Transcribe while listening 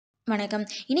வணக்கம்.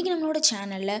 இன்னைக்கு நம்மளோட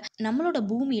சேனல்ல நம்மளோட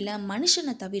பூமியில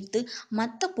மனுஷனை தவிர்த்து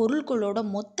மற்ற பொருட்களோட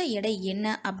மொத்த எடை என்ன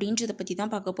அப்படின்றத பத்தி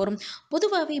தான் பார்க்க போறோம்.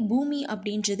 பொதுவாகவே பூமி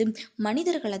அப்படின்றது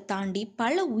மனிதர்களை தாண்டி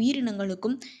பல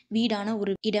உயிரினங்களுக்கும் வீடான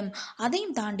ஒரு இடம்.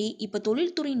 அதையும் தாண்டி இப்ப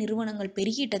தொழில்துறை நிறுவனங்கள்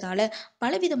பெருகிட்டதால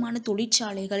பலவிதமான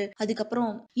தொழிற்சாலைகள்,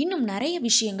 அதுக்கப்புறம் இன்னும் நிறைய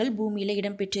விஷயங்கள் பூமியில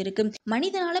இடம்பெற்றிருக்கு.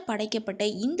 மனிதனால படைக்கப்பட்ட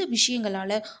இந்த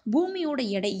விஷயங்களால பூமியோட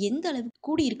எடை எந்த அளவுக்கு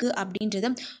கூடியிருக்கு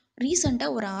அப்படின்றத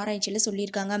ரீசெண்டாக ஒரு ஆராய்ச்சியில்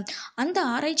சொல்லியிருக்காங்க. அந்த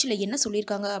ஆராய்ச்சியில் என்ன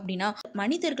சொல்லியிருக்காங்க அப்படின்னா,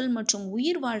 மனிதர்கள் மற்றும்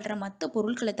உயிர் வாழ்கிற மற்ற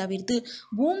பொருட்களை தவிர்த்து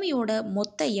பூமியோட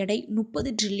மொத்த எடை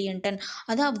 30 ட்ரில்லியன் டன்.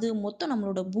 அதாவது மொத்தம்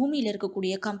நம்மளோட பூமியில்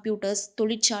இருக்கக்கூடிய கம்ப்யூட்டர்ஸ்,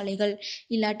 தொழிற்சாலைகள்,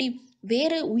 இல்லாட்டி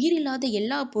வேற உயிரில்லாத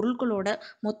எல்லா பொருட்களோட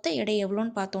மொத்த எடை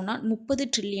எவ்வளோன்னு பார்த்தோம்னா 30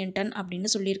 ட்ரில்லியன் டன் அப்படின்னு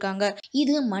சொல்லியிருக்காங்க.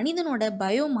 இது மனிதனோட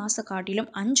பயோமாஸை காட்டிலும்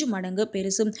 5 மடங்கு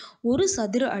பெருசு. ஒரு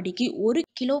சதுர அடிக்கு 1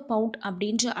 கிலோ பவுண்ட்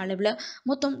அப்படின்ற அளவில்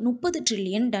மொத்தம் 30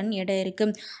 ட்ரில்லியன் டன் எடை இருக்கு.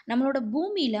 நம்மளோட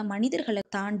பூமியில மனிதர்களை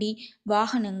தாண்டி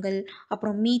வாகனங்கள்,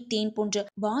 அப்புறம் மீத்தேன் போன்ற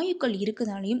வாயுக்கள்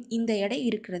இருக்கிறதாலையும் இந்த எடை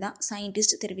இருக்கிறதா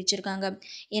சயின்டிஸ்ட் தெரிவிச்சிருக்காங்க.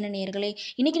 என்ன நேயர்களே,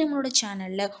 இன்னைக்கு நம்மளோட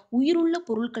சேனல்ல உயிருள்ள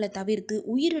பொருட்களை தவிர்த்து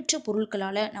உயிரற்ற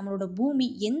பொருட்களால நம்மளோட பூமி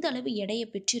எந்த அளவு எடையை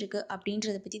பெற்றிருக்கு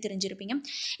அப்படின்றத பத்தி தெரிஞ்சிருப்பீங்க.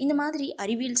 இந்த மாதிரி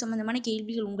அறிவியல் சம்பந்தமான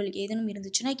கேள்விகள் உங்களுக்கு ஏதேனும்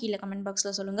இருந்துச்சுன்னா கீழே கமெண்ட்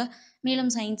பாக்ஸ்ல சொல்லுங்க.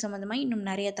 மேலும் சயின்ஸ் சம்பந்தமா இன்னும்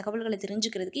நிறைய தகவல்களை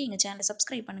தெரிஞ்சுக்கிறதுக்கு எங்க சேனலை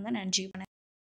சப்ஸ்கிரைப் பண்ணுங்க. நன்றி.